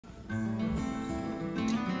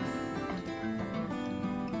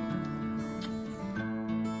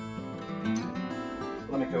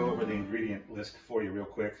Let me go over the ingredient list for you real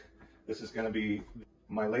quick. This is going to be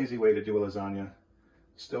my lazy way to do a lasagna.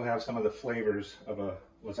 Still have some of the flavors of a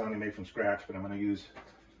lasagna made from scratch, but I'm going to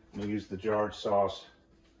use the jarred sauce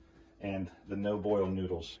and the no-boil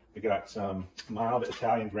noodles. We got some mild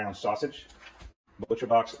Italian ground sausage, butcher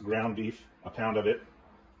box ground beef, a pound of it,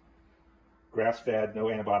 grass-fed, no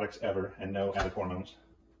antibiotics ever, and no added hormones.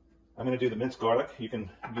 I'm going to do the minced garlic. You can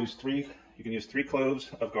use three cloves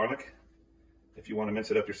of garlic if you want to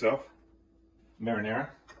mince it up yourself. Marinara,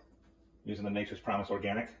 using the Nature's Promise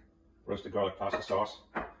organic roasted garlic pasta sauce.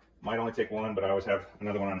 Might only take one, but I always have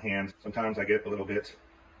another one on hand. Sometimes I get a little bit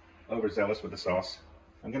overzealous with the sauce.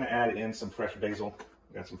 I'm going to add in some fresh basil.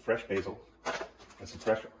 I got some fresh basil and some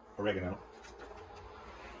fresh oregano.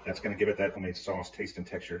 That's going to give it that homemade sauce taste and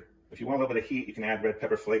texture. If you want a little bit of heat, you can add red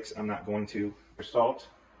pepper flakes. I'm not going to. For salt,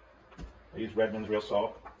 I use Redmond's real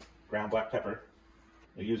salt, ground black pepper.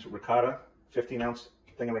 I use ricotta, 15-ounce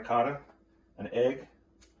thing of ricotta, an egg,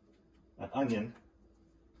 an onion,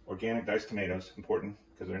 organic diced tomatoes, important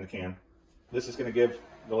because they're in the can. This is going to give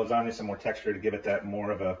the lasagna some more texture to give it that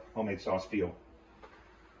more of a homemade sauce feel.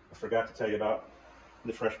 I forgot to tell you about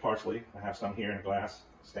the fresh parsley. I have some here in a glass,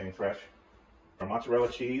 staying fresh. Our mozzarella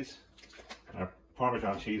cheese and our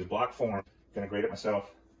Parmesan cheese, block form. Gonna grate it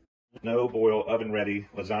myself. No boil, oven ready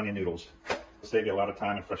lasagna noodles. It'll save you a lot of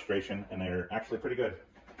time and frustration, and they're actually pretty good.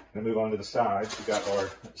 I'm gonna move on to the sides. We've got our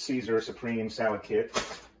Caesar Supreme salad kit.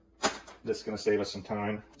 This is gonna save us some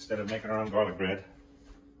time. Instead of making our own garlic bread,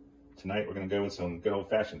 tonight we're gonna go with some good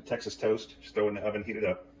old-fashioned Texas toast. Just throw it in the oven, heat it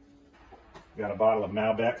up. We got a bottle of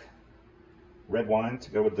Malbec red wine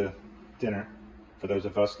to go with the dinner for those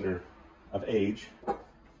of us that are of age.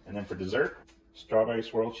 And then for dessert, strawberry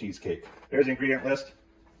swirl cheesecake. There's the ingredient list.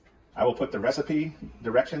 I will put the recipe,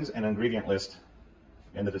 directions, and ingredient list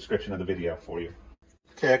in the description of the video for you.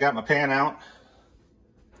 Okay, I got my pan out.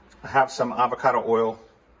 I have some avocado oil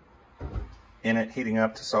in it, heating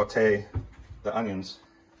up to saute the onions.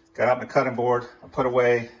 Got out my cutting board. I put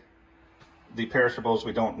away the perishables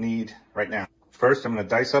we don't need right now. First, I'm gonna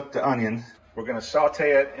dice up the onion. We're gonna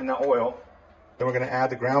saute it in the oil. Then we're gonna add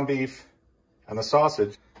the ground beef and the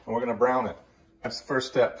sausage, and we're gonna brown it. That's the first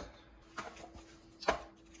step.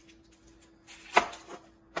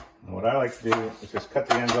 And what I like to do is just cut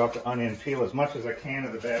the ends off the onion, peel as much as I can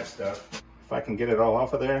of the bad stuff. If I can get it all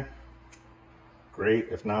off of there, great.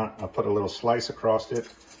 If not, I'll put a little slice across it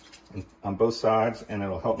on both sides, and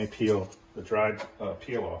it'll help me peel the dried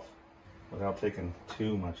peel off without taking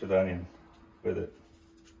too much of the onion with it.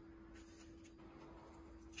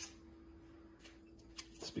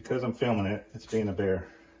 It's because I'm filming it, it's being a bear.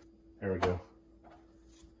 There we go.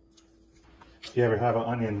 If you ever have an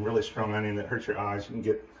onion, really strong onion that hurts your eyes, you can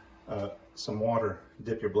get some water,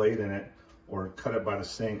 dip your blade in it, or cut it by the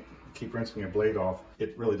sink. Keep rinsing your blade off.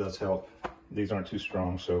 It really does help. These aren't too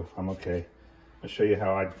strong, so I'm okay. I'll show you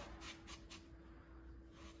how I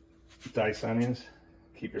dice onions.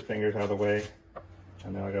 Keep your fingers out of the way. I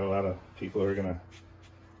know I got a lot of people who are gonna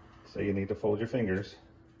say you need to fold your fingers.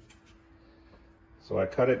 So I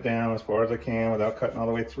cut it down as far as I can without cutting all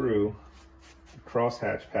the way through. A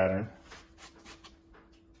crosshatch pattern.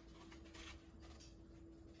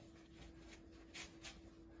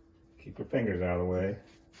 Keep your fingers out of the way.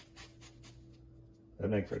 That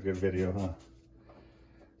makes for a good video, huh?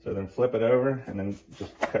 So then flip it over and then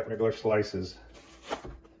just cut regular slices.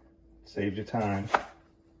 Saves you time.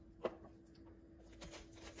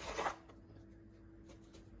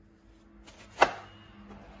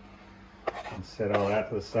 And set all that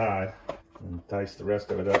to the side and dice the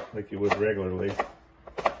rest of it up like you would regularly.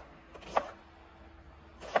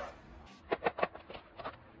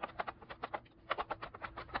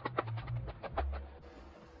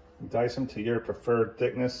 Dice them to your preferred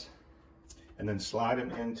thickness, and then slide them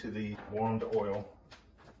into the warmed oil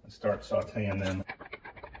and start sauteing them.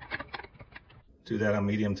 Do that on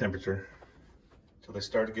medium temperature until they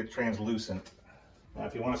start to get translucent. Now,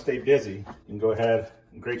 if you want to stay busy, you can go ahead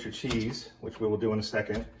and grate your cheese, which we will do in a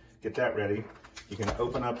second. Get that ready. You can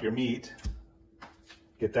open up your meat,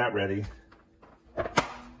 get that ready. I'm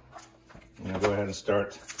gonna go ahead and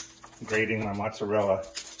start grating my mozzarella.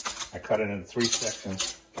 I cut it into 3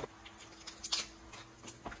 sections.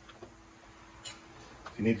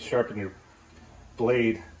 If you need to sharpen your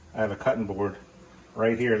blade, I have a cutting board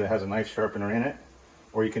right here that has a knife sharpener in it,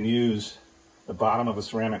 or you can use the bottom of a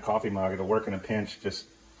ceramic coffee mug. It'll work in a pinch. Just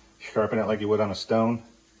sharpen it like you would on a stone,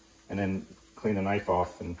 and then clean the knife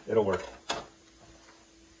off, and it'll work.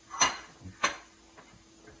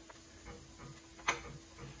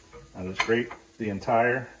 I'll just grate the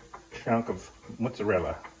entire chunk of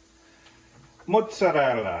mozzarella.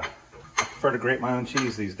 Mozzarella. I prefer to grate my own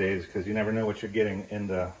cheese these days because you never know what you're getting in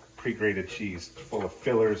the pre-grated cheese. It's full of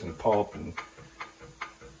fillers and pulp and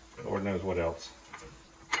Lord knows what else.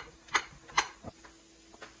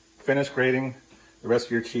 Finish grating the rest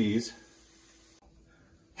of your cheese.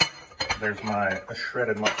 There's my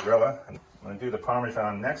shredded mozzarella. I'm going to do the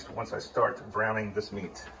Parmesan next once I start browning this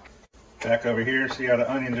meat. Back over here, see how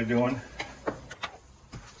the onions are doing.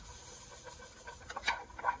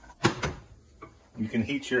 You can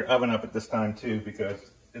heat your oven up at this time too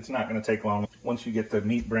because it's not going to take long once you get the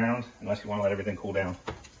meat browned, unless you want to let everything cool down.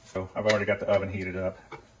 So I've already got the oven heated up.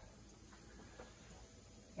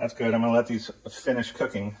 That's good. I'm going to let these finish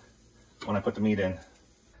cooking when I put the meat in.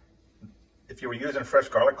 If you were using fresh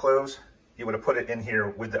garlic cloves, you would have put it in here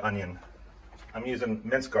with the onion. I'm using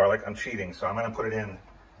minced garlic. I'm cheating, so I'm going to put it in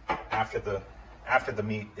after the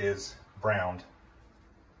meat is browned.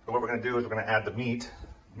 So what we're going to do is we're going to add the meat.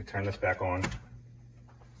 Let me turn this back on.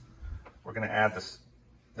 We're going to add this.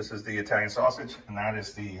 This is the Italian sausage, and that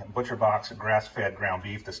is the Butcher Box grass-fed ground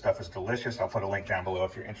beef. This stuff is delicious. I'll put a link down below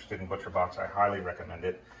if you're interested in Butcher Box. I highly recommend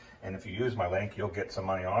it. And if you use my link, you'll get some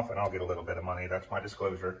money off, and I'll get a little bit of money. That's my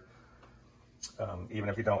disclosure. Even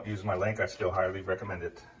if you don't use my link, I still highly recommend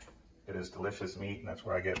it. It is delicious meat, and that's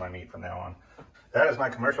where I get my meat from now on. That is my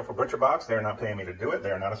commercial for Butcher Box. They're not paying me to do it.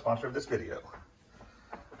 They are not a sponsor of this video.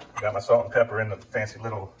 Got my salt and pepper in the fancy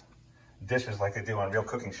little dishes like they do on real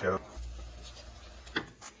cooking shows.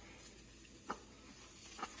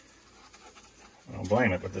 I don't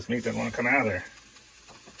blame it, but this meat doesn't want to come out of there.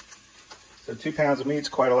 So 2 pounds of meat's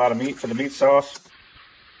quite a lot of meat for the meat sauce.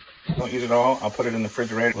 Don't use it all. I'll put it in the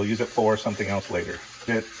refrigerator. We'll use it for something else later.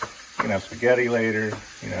 You can have spaghetti later.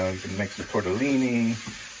 You know, you can make some tortellini.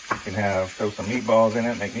 You can throw some meatballs in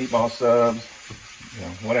it, make meatball subs. You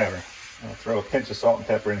know, whatever. I'll throw a pinch of salt and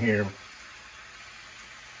pepper in here.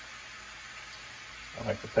 I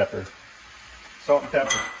like the pepper. Salt and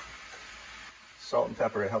pepper. Salt and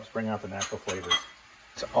pepper, it helps bring out the natural flavors.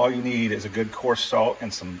 So all you need is a good coarse salt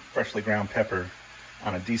and some freshly ground pepper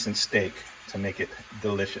on a decent steak to make it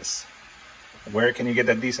delicious. Where can you get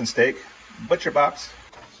that decent steak? Butcher Box.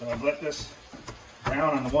 So I've let this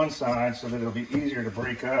brown on the one side so that it'll be easier to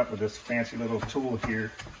break up with this fancy little tool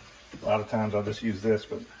here. A lot of times I'll just use this,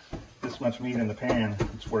 but this much meat in the pan,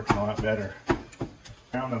 it's working a lot better.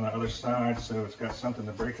 Brown on the other side so it's got something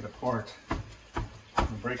to break it apart.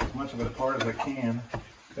 And break as much of it apart as I can.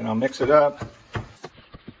 Then I'll mix it up.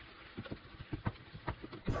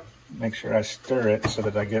 Make sure I stir it so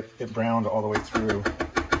that I get it browned all the way through.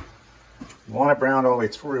 You want it browned all the way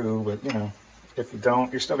through, but you know, if you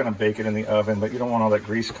don't, you're still going to bake it in the oven, but you don't want all that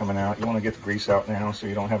grease coming out. You want to get the grease out now so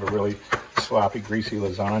you don't have a really sloppy, greasy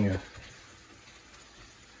lasagna.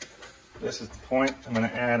 This is the point. I'm going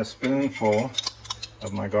to add a spoonful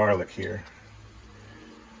of my garlic here.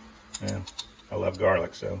 Yeah, I love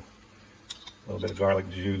garlic, so a little bit of garlic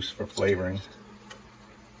juice for flavoring.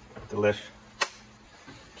 Delish.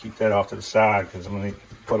 Keep that off to the side because I'm going to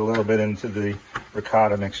put a little bit into the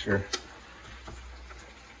ricotta mixture.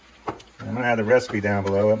 I'm going to have the recipe down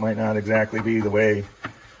below. It might not exactly be the way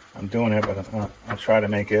I'm doing it, but I'll try to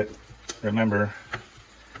make it, remember,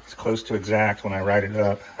 it's close to exact when I write it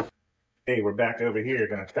up. Hey, we're back over here.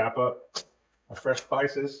 Going to chop up my fresh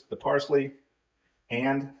spices, the parsley,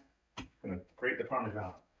 and going to grate the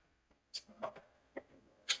Parmesan.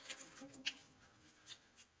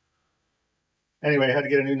 Anyway, I had to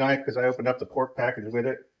get a new knife because I opened up the pork package with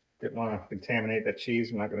it. Didn't want to contaminate that cheese.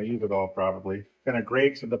 I'm not going to use it all probably. Going to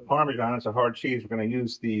grate the Parmesan. It's a hard cheese. We're going to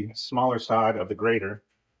use the smaller side of the grater.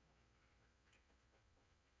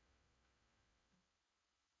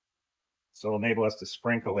 So it'll enable us to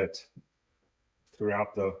sprinkle it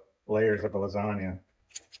throughout the layers of the lasagna.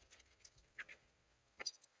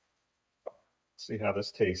 See how this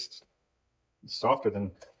tastes. It's softer than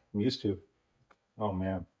I'm used to. Oh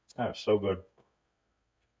man, that is so good.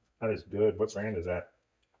 That is good. What brand is that?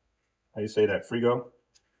 How do you say that? Frigo?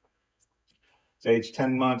 It's aged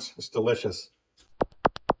 10 months. It's delicious.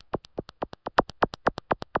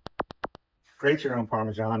 Grate your own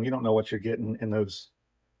Parmesan. You don't know what you're getting in those,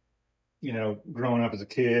 you know, growing up as a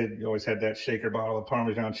kid, you always had that shaker bottle of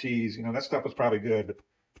Parmesan cheese. You know, that stuff was probably good, but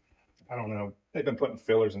I don't know. They've been putting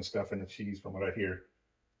fillers and stuff in the cheese from what I hear.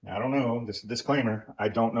 Now, I don't know. This is a disclaimer. I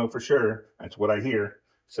don't know for sure. That's what I hear.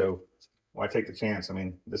 So why take the chance? I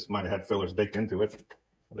mean, this might have had fillers baked into it.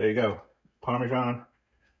 Well, there you go. Parmesan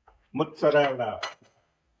mozzarella.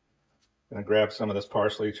 Gonna grab some of this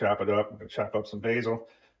parsley, chop it up. I'm gonna chop up some basil,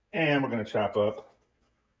 and we're gonna chop up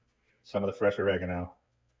some of the fresh oregano.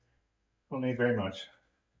 Don't need very much.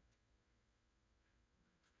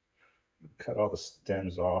 Cut all the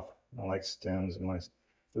stems off. I don't like stems in my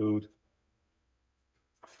food.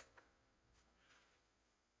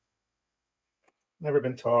 Never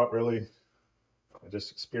been taught really. I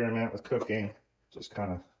just experiment with cooking. Just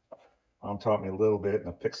kind of, mom taught me a little bit, and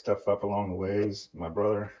I picked stuff up along the ways. My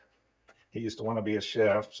brother, he used to want to be a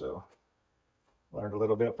chef, so learned a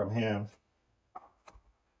little bit from him.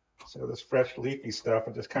 So this fresh leafy stuff,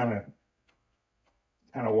 I just kind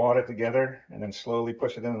of wad it together and then slowly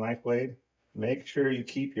push it in the knife blade. Make sure you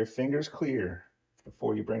keep your fingers clear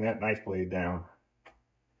before you bring that knife blade down.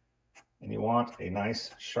 And you want a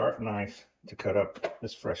nice sharp knife to cut up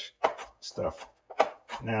this fresh stuff.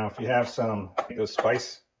 Now, if you have some those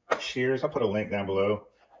spice shears, I'll put a link down below.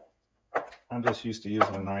 I'm just used to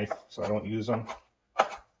using a knife, so I don't use them.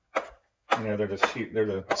 You know, they're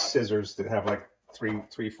the scissors that have like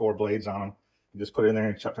three, 4 blades on them. You just put it in there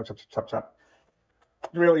and chop, chop, chop, chop, chop.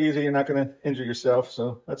 Real easy. You're not going to injure yourself,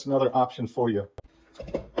 so that's another option for you.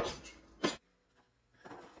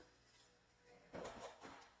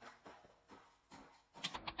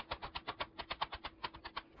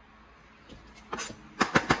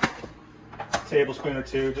 Tablespoon or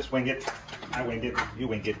 2, just wing it. I wing it, you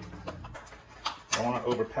wing it. I don't want to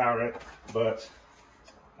overpower it, but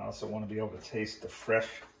I also want to be able to taste the fresh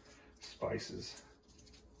spices.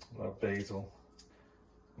 I love basil.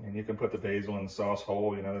 I mean, you can put the basil in the sauce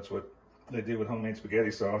whole, you know, that's what they do with homemade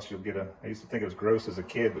spaghetti sauce. You'll get I used to think it was gross as a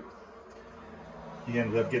kid, but you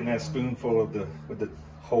ended up getting that spoonful of with the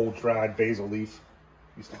whole dried basil leaf.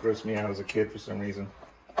 It used to gross me out as a kid for some reason.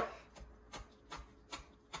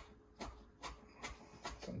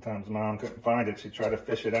 Sometimes mom couldn't find it. She'd try to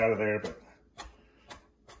fish it out of there, but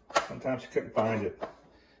sometimes she couldn't find it.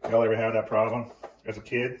 Y'all ever have that problem as a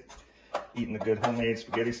kid? Eating a good homemade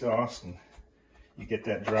spaghetti sauce and you get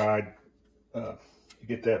that dried, you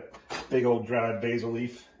get that big old dried basil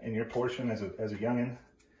leaf in your portion as a youngin'.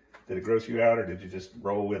 Did it gross you out, or did you just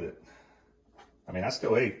roll with it? I mean, I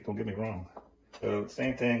still ate, don't get me wrong. So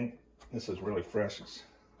same thing, this is really fresh.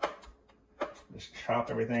 Just chop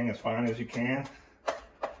everything as fine as you can,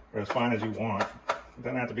 or as fine as you want. It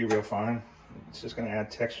doesn't have to be real fine. It's just gonna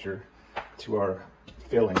add texture to our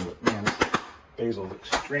filling, but man, this basil is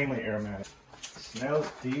extremely aromatic. It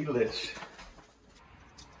smells delish.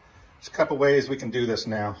 There's a couple ways we can do this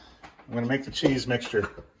now. I'm gonna make the cheese mixture.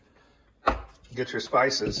 Get your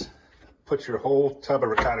spices, put your whole tub of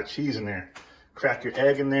ricotta cheese in there, crack your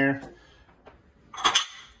egg in there,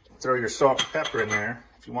 throw your salt and pepper in there.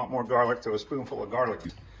 If you want more garlic, throw a spoonful of garlic.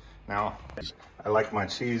 Now, I like my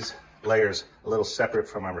cheese layers a little separate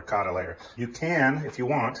from my ricotta layer. You can, if you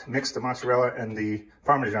want, mix the mozzarella and the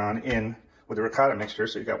Parmesan in with the ricotta mixture,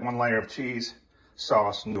 so you got one layer of cheese,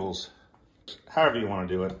 sauce, noodles, however you want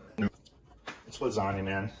to do it. It's lasagna,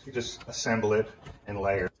 man. You just assemble it in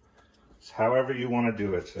layers. It's however you want to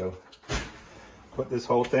do it. So put this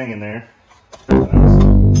whole thing in there.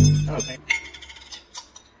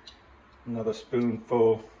 Another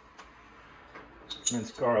spoonful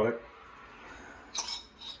minced garlic.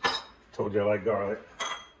 Told you I like garlic.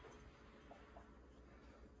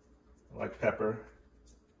 I like pepper.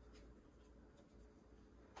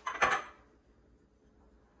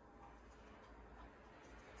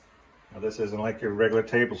 Now this isn't like your regular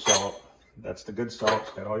table salt. That's the good salt.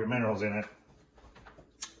 It's got all your minerals in it.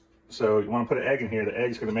 So you want to put an egg in here. The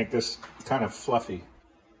egg's going to make this kind of fluffy.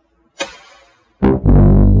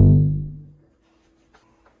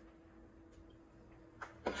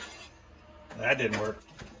 That didn't work.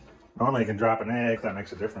 Normally you can drop an egg. That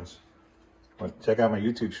makes a difference. But check out my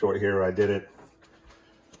YouTube short here where I did it.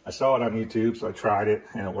 I saw it on YouTube, so I tried it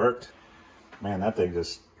and it worked. Man, that thing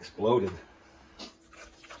just exploded.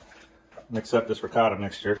 Mix up this ricotta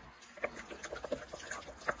mixture.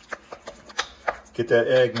 Get that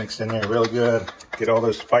egg mixed in there really good. Get all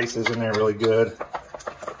those spices in there really good.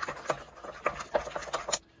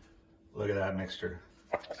 Look at that mixture.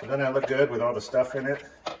 So doesn't that look good with all the stuff in it?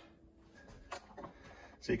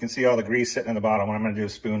 So you can see all the grease sitting in the bottom. What I'm going to do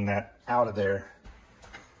is spoon that out of there.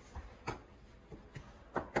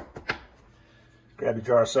 Grab your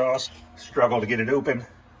jar of sauce. Struggle to get it open.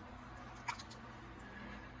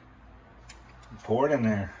 Pour it in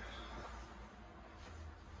there.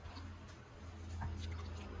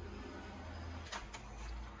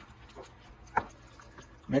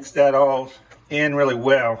 Mix that all in really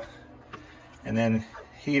well and then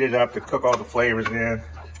heat it up to cook all the flavors in.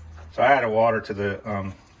 So I added water to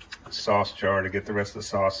the sauce jar to get the rest of the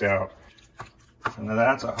sauce out. So now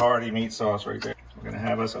that's a hearty meat sauce right there. We're gonna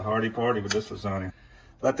have us a hearty party with this lasagna.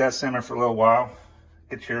 Let that simmer for a little while.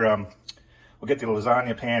 Get your, we'll get the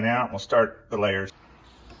lasagna pan out and we'll start the layers.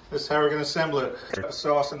 This is how we're going to assemble it.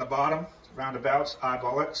 Sauce in the bottom, roundabouts,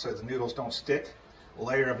 eyeball it so the noodles don't stick.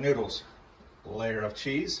 Layer of noodles, layer of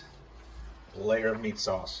cheese, layer of meat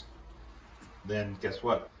sauce. Then guess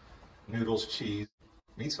what? Noodles, cheese,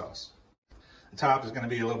 meat sauce. The top is going to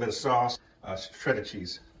be a little bit of sauce, shredded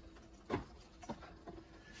cheese.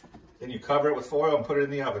 Then you cover it with foil and put it in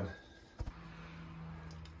the oven.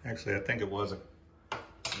 Actually, I think it was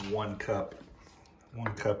one cup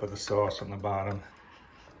of the sauce on the bottom.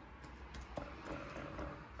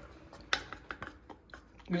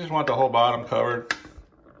 We just want the whole bottom covered.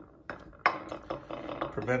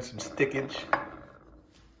 Prevent some stickage.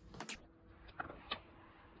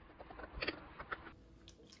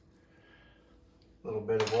 A little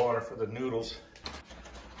bit of water for the noodles.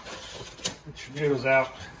 Get your noodles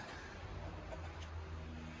out.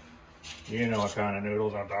 You know what kind of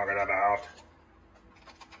noodles I'm talking about.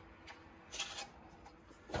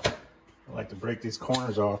 I like to break these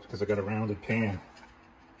corners off because I got a rounded pan.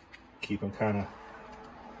 Keep them kind of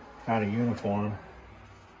uniform.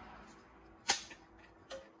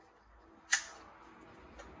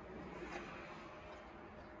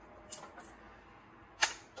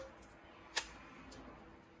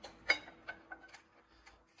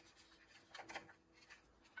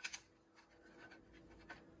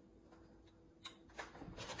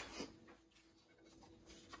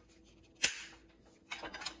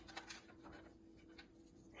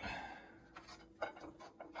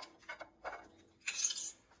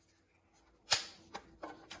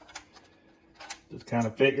 Just kind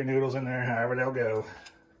of fit your noodles in there however they'll go.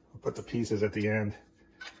 I'll put the pieces at the end.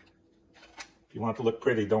 If you want it to look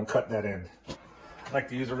pretty, don't cut that end. I like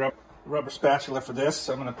to use a rubber spatula for this,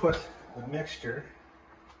 so I'm going to put the mixture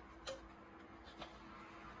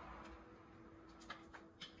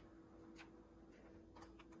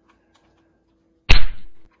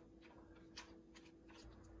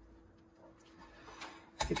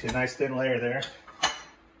get you a nice thin layer there.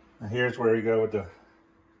 Now here's where we go with the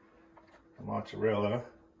mozzarella.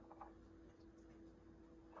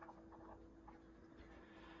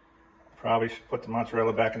 Probably should put the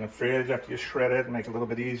mozzarella back in the fridge after you shred it and make it a little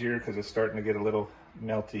bit easier because it's starting to get a little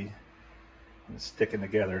melty and sticking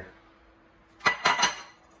together. A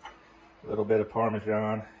little bit of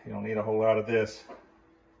Parmesan. You don't need a whole lot of this.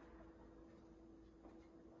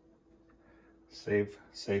 Save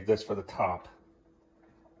this for the top.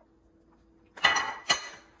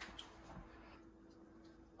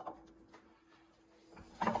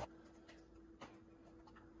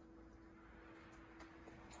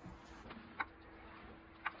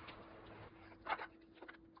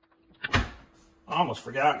 Almost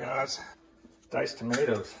forgot, guys. Diced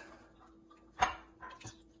tomatoes. We'll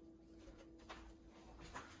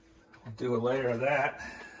do a layer of that.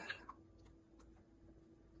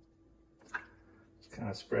 Just kind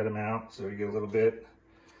of spread them out so you get a little bit,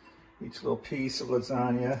 each little piece of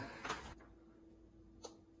lasagna.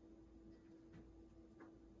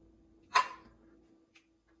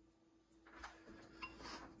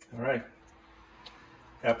 All right,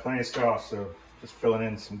 got plenty of sauce, so just filling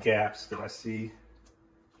in some gaps that I see.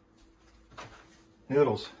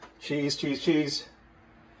 Noodles, cheese, cheese, cheese,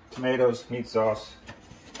 tomatoes, meat sauce.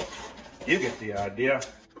 You get the idea.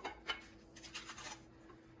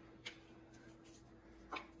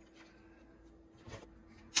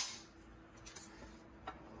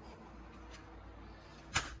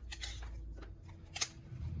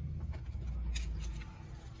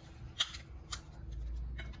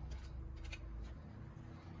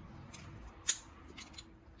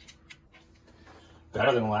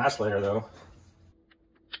 Better than the last layer, though.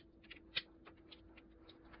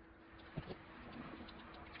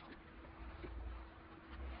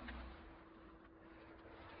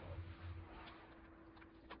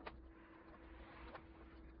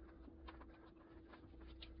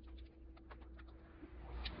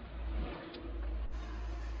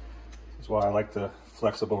 That's why I like the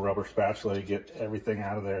flexible rubber spatula to get everything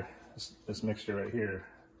out of there. This mixture right here.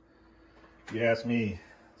 If you ask me,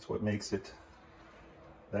 that's what makes it.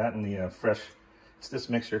 That and the fresh, it's this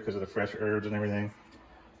mixture because of the fresh herbs and everything.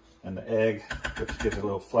 And the egg, which gives a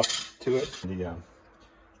little fluff to it. And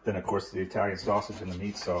then of course the Italian sausage and the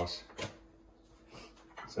meat sauce.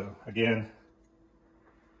 So again,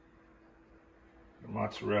 the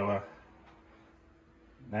mozzarella.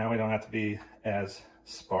 Now we don't have to be as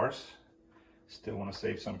sparse. Still want to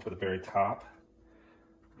save some for the very top,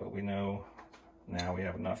 but we know now we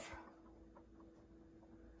have enough.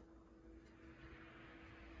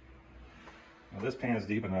 Now this pan is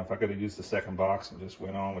deep enough. I could have used the second box and just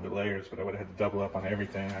went on with the layers, but I would have had to double up on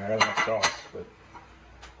everything. I got enough sauce, but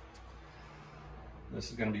This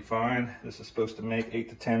is going to be fine. This is supposed to make 8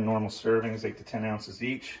 to 10 normal servings, 8 to 10 ounces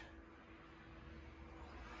each.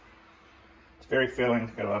 It's very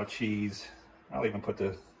filling, got a lot of cheese. I'll even put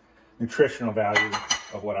the nutritional value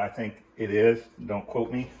of what I think it is. Don't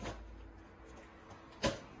quote me.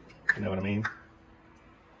 You know what I mean?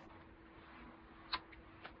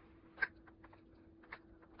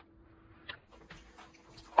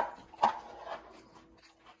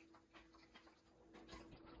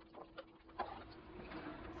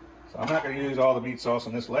 So I'm not going to use all the meat sauce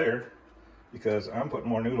on this layer because I'm putting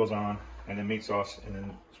more noodles on and then meat sauce and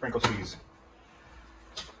then sprinkle cheese.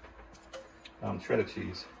 Shredded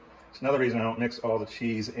cheese. It's another reason I don't mix all the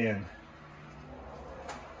cheese in.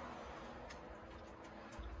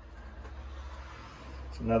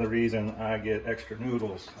 It's another reason I get extra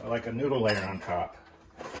noodles. I like a noodle layer on top.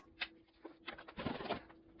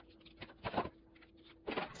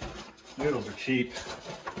 Noodles are cheap,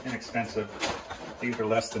 inexpensive. These are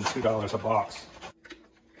less than $2 a box.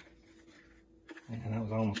 And that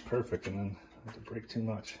was almost perfect, and then I had to break too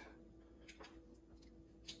much.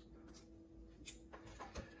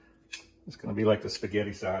 It's gonna be like the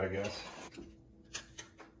spaghetti side, I guess.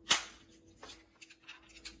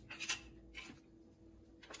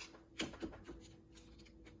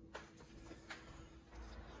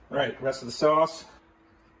 All right, rest of the sauce.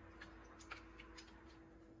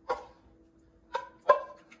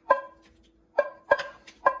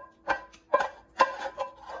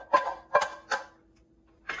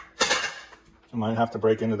 I might have to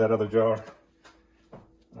break into that other jar.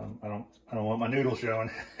 I don't want my noodles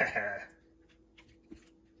showing.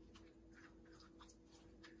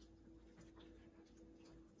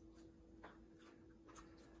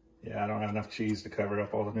 Yeah, I don't have enough cheese to cover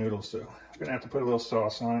up all the noodles, so I'm gonna have to put a little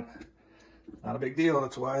sauce on it. Not a big deal,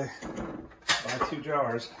 that's why I buy 2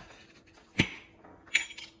 jars. I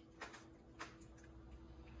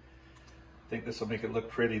think this will make it look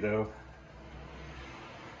pretty though.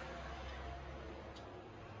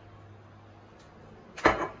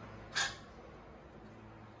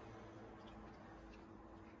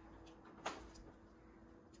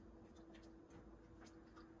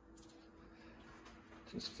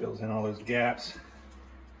 Just fills in all those gaps.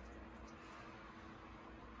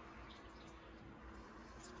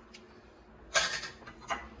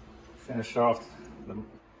 Finish off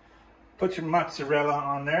put your mozzarella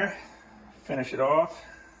on there. Finish it off.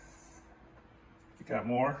 If you got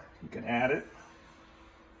more, you can add it.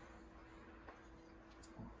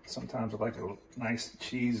 Sometimes I like a nice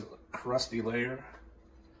cheese crusty layer.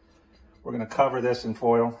 We're gonna cover this in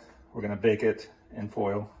foil. We're gonna bake it in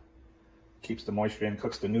foil. Keeps the moisture in,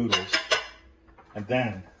 cooks the noodles. And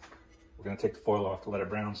then we're gonna take the foil off to let it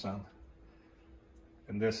brown some.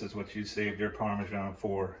 And this is what you saved your Parmesan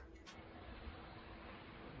for.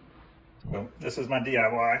 Well, this is my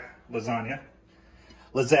DIY lasagna.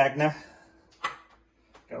 Lasagna.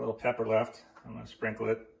 Got a little pepper left. I'm gonna sprinkle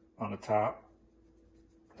it on the top.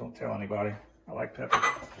 Don't tell anybody. I like pepper.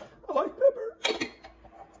 I like pepper.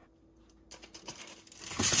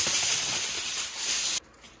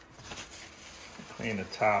 Clean the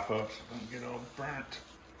top up so it doesn't get all burnt.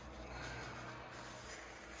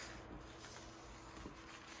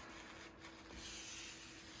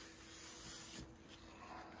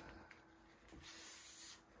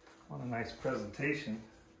 What a nice presentation.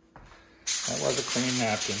 That was a clean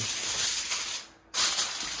napkin.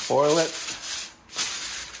 Foil it.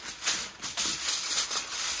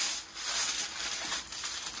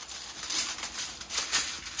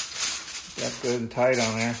 That's good and tight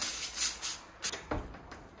on there.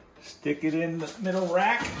 Stick it in the middle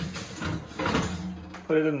rack.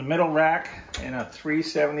 Put it in the middle rack in a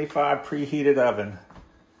 375 preheated oven.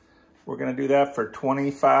 We're gonna do that for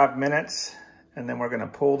 25 minutes and then we're gonna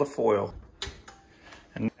pull the foil.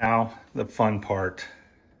 And now the fun part.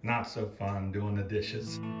 Not so fun, doing the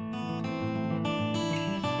dishes.